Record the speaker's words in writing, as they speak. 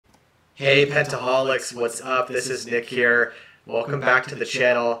Hey Pentatonix, what's up? This is Nick here. Welcome back to the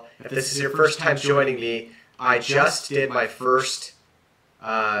channel. If this is your first time joining me, I just did my first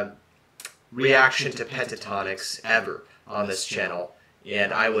reaction to Pentatonix ever on this channel,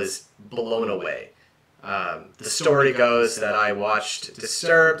 and I was blown away. The story goes that I watched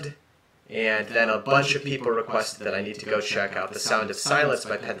Disturbed, and then a bunch of people requested that I need to go check out The Sound of Silence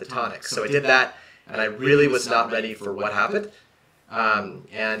by Pentatonix. So I did that, and I really was not ready for what happened.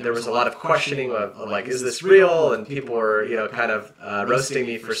 And there was a lot of questioning of like, is this real? And people were, kind of roasting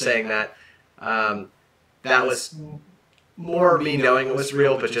me for saying that. That was more me knowing it was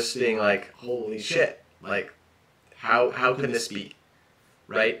real, but just being like, holy shit, like, how can this be,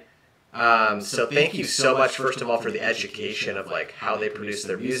 right? So thank you so much, first of all, for the education of like how they produce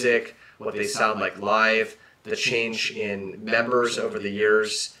their music, what they sound like live, the change in members over the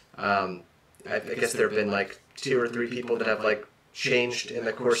years. I guess there have been like 2 or 3 people that have like changed in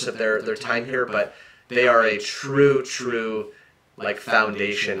the course of their time here, but they are a true like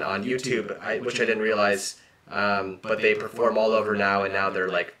foundation on YouTube, which I didn't realize, but they perform all over now, and now they're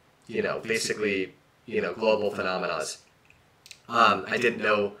like, basically, global phenomenas. I didn't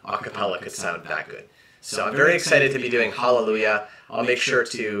know acapella could sound that good. So I'm very excited to be doing Hallelujah. I'll make sure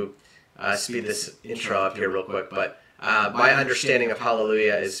to speed this intro up here real quick, but my understanding of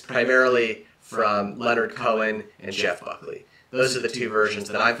Hallelujah is primarily from Leonard Cohen and Jeff Buckley. Those are the 2 versions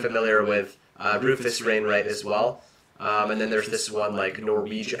that I'm familiar with. Rufus Wainwright as well. And then there's this one like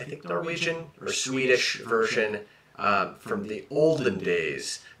Norwegian or Swedish version from the olden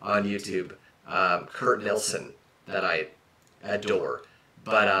days on YouTube, Kurt Nilsson, that I adore.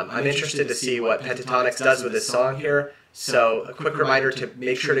 But I'm interested to see what Pentatonix does with this song here. So a quick reminder to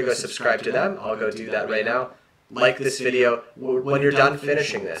make sure to go subscribe to them. I'll go do that right now. Like this video. When you're done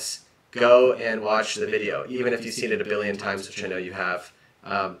finishing this, go and watch the video, even if you've seen it a billion times, which I know you have.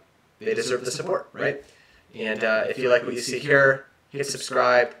 They deserve the support, right? And if you like what you see here, hit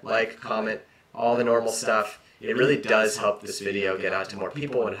subscribe, like, comment, all the normal stuff. It really does help this video get out to more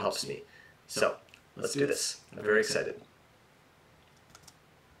people, and it helps me. So let's do this. I'm very excited.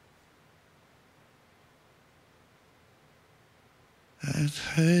 I've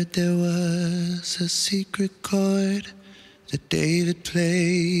heard there was a secret chord that David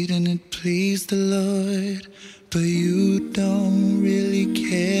played and it pleased the Lord. But you don't really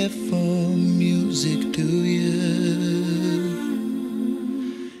care for music, do you?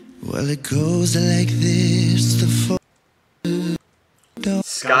 Well, it goes like this.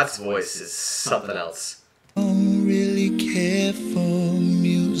 Scott's voice is something else. Don't really care for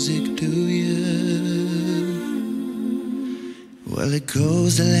music, do you? Well, it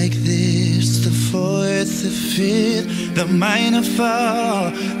goes like this: the 4th, the 5th, the minor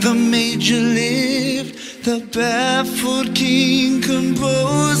fall, the major lift, the baffled king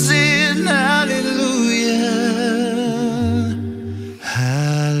composing hallelujah,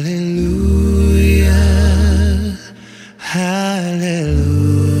 hallelujah, hallelujah,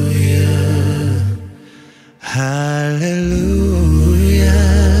 hallelujah,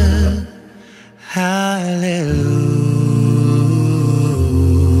 hallelujah.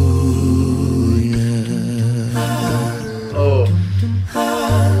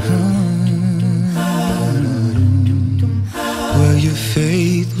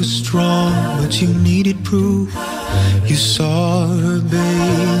 Faith was strong, but you needed proof. You saw her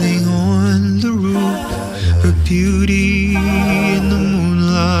bathing on the roof, her beauty in the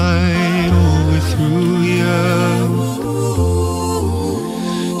moonlight overthrew you.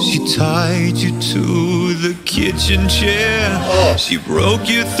 She tied you to the kitchen chair. She broke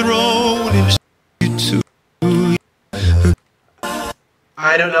your throne and you to.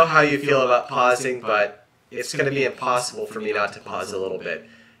 I don't know how you feel about pausing, but it's going to be impossible for me not to pause a little bit,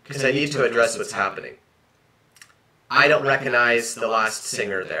 because I need to address what's happening. I don't recognize the last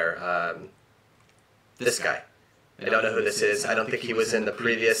singer there, this guy. I don't know who this is. I don't think he was in the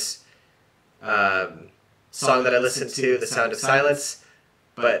previous song that I listened to, The Sound of Silence,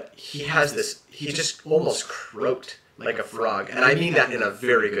 but he has this, he just almost croaked like a frog, and I mean that in a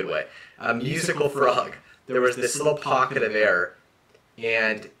very good way. A musical frog. There was this little pocket of air,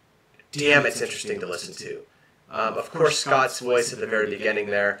 and damn, it's interesting to listen to. Of course, Scott's voice at the very beginning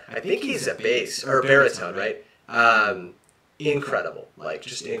there. I think he's a bass, or a baritone, right? Incredible. Like,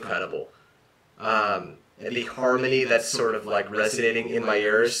 just incredible. And the harmony that's sort of, like, resonating in my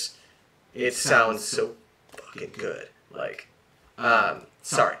ears, it sounds so fucking good. Like,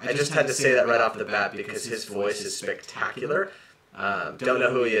 sorry, I just had to say that right off the bat because his voice is spectacular. Don't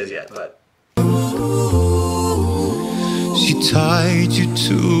know who he is yet, but... She tied you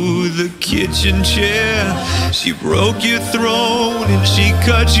to the kitchen chair. She broke your throat and she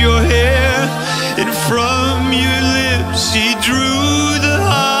cut your hair. And from your lips she drew the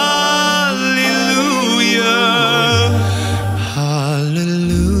hallelujah.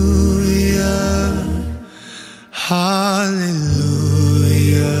 Hallelujah. Hallelujah.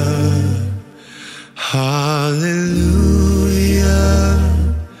 Hallelujah.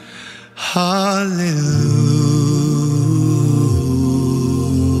 Hallelujah.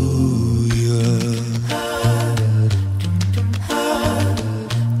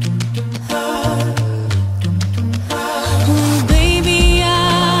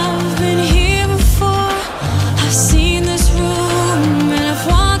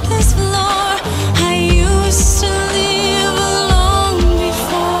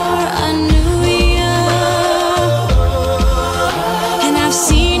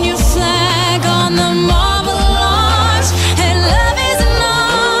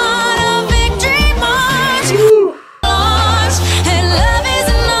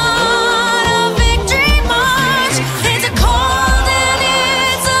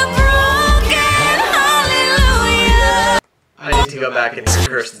 Go back and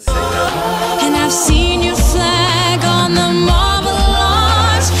curse and sing that. And I've seen your flag on the marble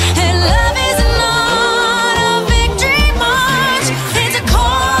arch, and love is not a victory march. It's a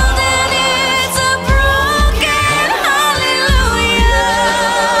cold and it's a broken hallelujah.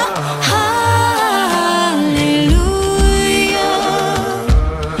 Hallelujah.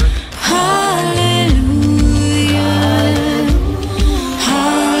 Hallelujah.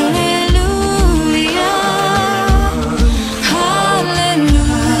 Hallelujah.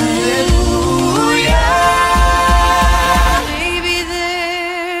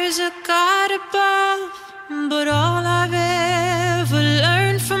 But all I've ever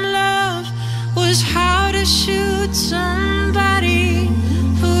learned from love was how to shoot somebody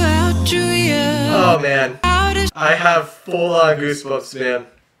who outdrew you. Oh man, I have full-on goosebumps, man.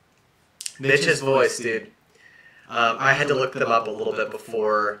 Mitch's voice, dude. I had to look them up a little bit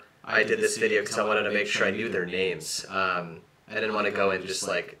before I did this video because I wanted to make sure I knew their names. I didn't want to go in just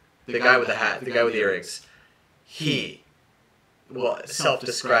like the guy with the hat, the guy with the earrings. Well,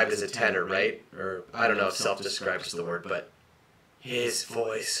 self-described as a tenor, right? Or I don't know if self-described is the word, but his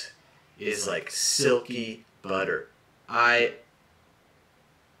voice is like silky butter.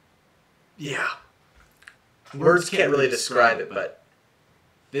 Yeah. Words can't really describe it, but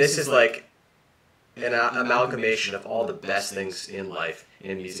this is like an amalgamation of all the best things in life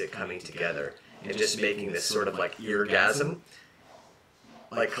and music coming together and just making this sort of like eargasm,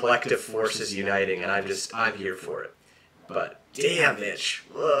 like collective forces uniting, and I'm here for it. But damn, Mitch,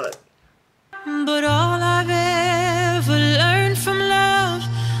 what? But all I've ever learned from love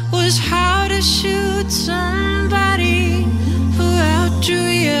was how to shoot somebody who outdrew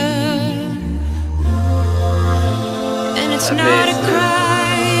you. And it's not a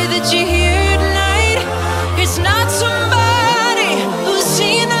cry that you hear tonight. It's not somebody who's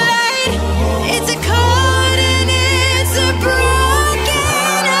seen the light. It's a chord and it's a broken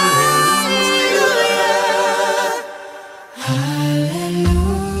hallelujah.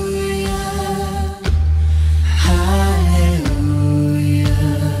 Hallelujah. Hallelujah.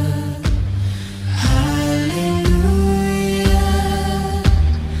 Hallelujah.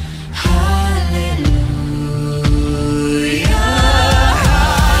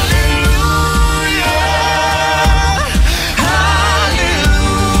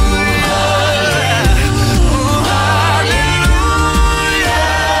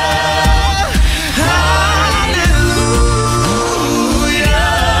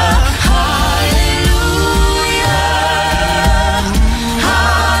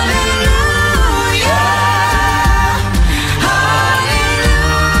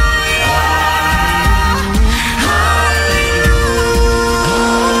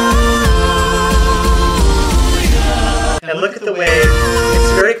 And look at the way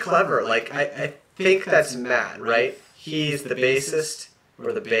it's very clever. Like I think that's Matt, right? He's the bassist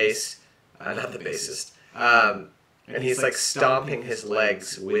or the bass, not the bassist. And he's like stomping his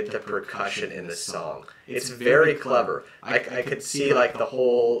legs with the percussion in the song. It's very clever. I could see like the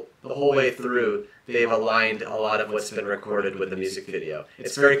whole way through they've aligned a lot of what's been recorded with the music video.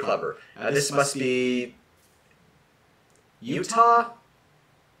 It's very clever. This must be Utah,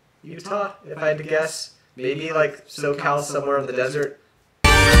 if I had to guess. Maybe like SoCal, somewhere in the desert.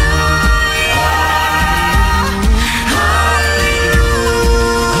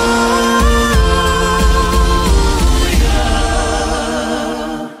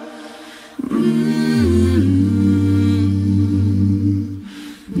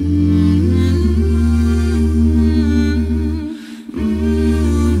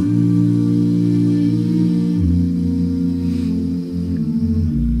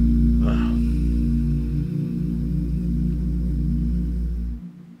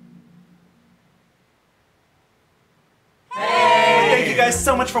 guys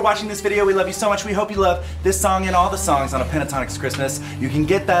so much for watching this video. We love you so much. We hope you love this song and all the songs on A Pentatonix Christmas. You can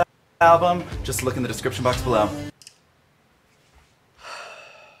get that album. Just look in the description box below.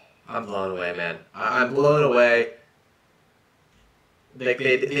 I'm blown away, man. I'm blown away. Like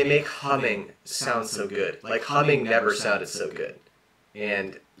they make humming sound so good. Like humming never sounded so good.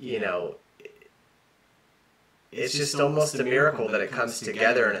 And, you know, it's just almost a miracle that it comes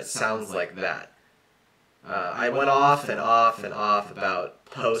together and it sounds like that. I went off and off and off about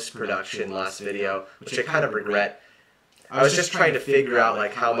post-production last video, which I kind of regret. I was just trying to figure out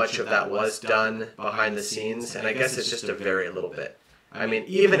like how much of that was done behind the scenes, and I guess it's just a very little bit. I mean,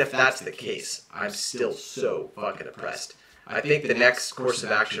 even if that's the case, I'm still so fucking impressed. I think the next course of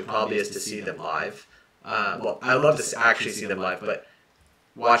action probably is to see them live. Well, I'd love to actually see them live, but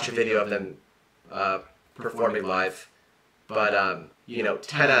watch a video of them performing live. But, you know,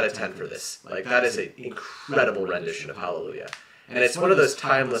 10 out of 10 for this. Like, that is an incredible rendition of Hallelujah. And it's one of those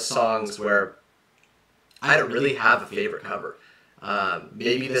timeless songs where I don't really have a favorite cover.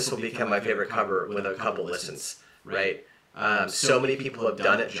 Maybe this will become my favorite cover with a couple listens, right? So many people have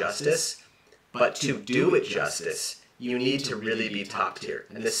done it justice, but to do it justice, you need to really be top tier.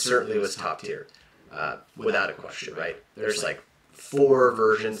 And this certainly was top tier, without a question, right? There's like 4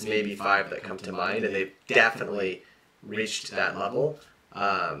 versions, maybe 5 that come to mind, and they've definitely reached that level.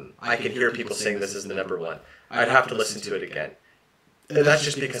 I can hear people saying this is the number 1. I'd have to listen to it again. And that's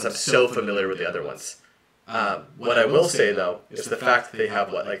just because I'm so familiar with the other ones. What I will say, though, is the fact that they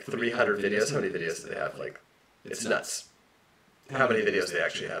have, what, like 300 videos? How many videos do they have? Like, it's nuts. How many videos they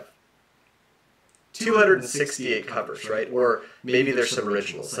actually have? 268 covers, right? Or maybe there's some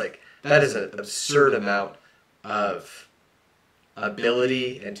originals. Like, that is an absurd amount of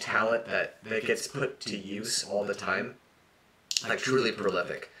ability and talent that gets put to use all the time. Like, truly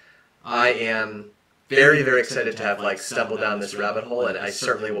prolific. I am very, very excited to have, like, stumbled down this rabbit hole, and I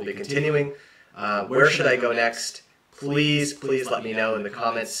certainly will be continuing. Where should I go next? Please, please let me know in the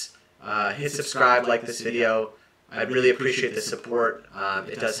comments. Hit subscribe, like this video. I'd really appreciate the support.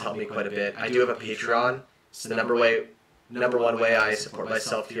 It does help me quite a bit. I do have a Patreon. It's the number 1 way I support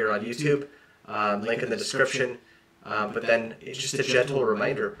myself here on YouTube. Link in the description. But then it's just a gentle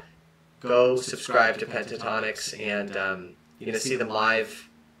reminder. Go subscribe to Pentatonix, and you're going to see them live.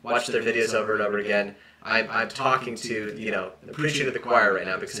 Watch their videos over and over again. I'm talking to, you know, the preaching to the choir right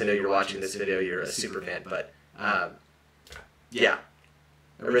now because I know you're watching this video. You're a super fan. But, yeah.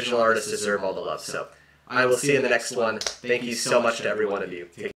 Original artists deserve all the love. So I will see you in the next one. Thank you so much to every one of you.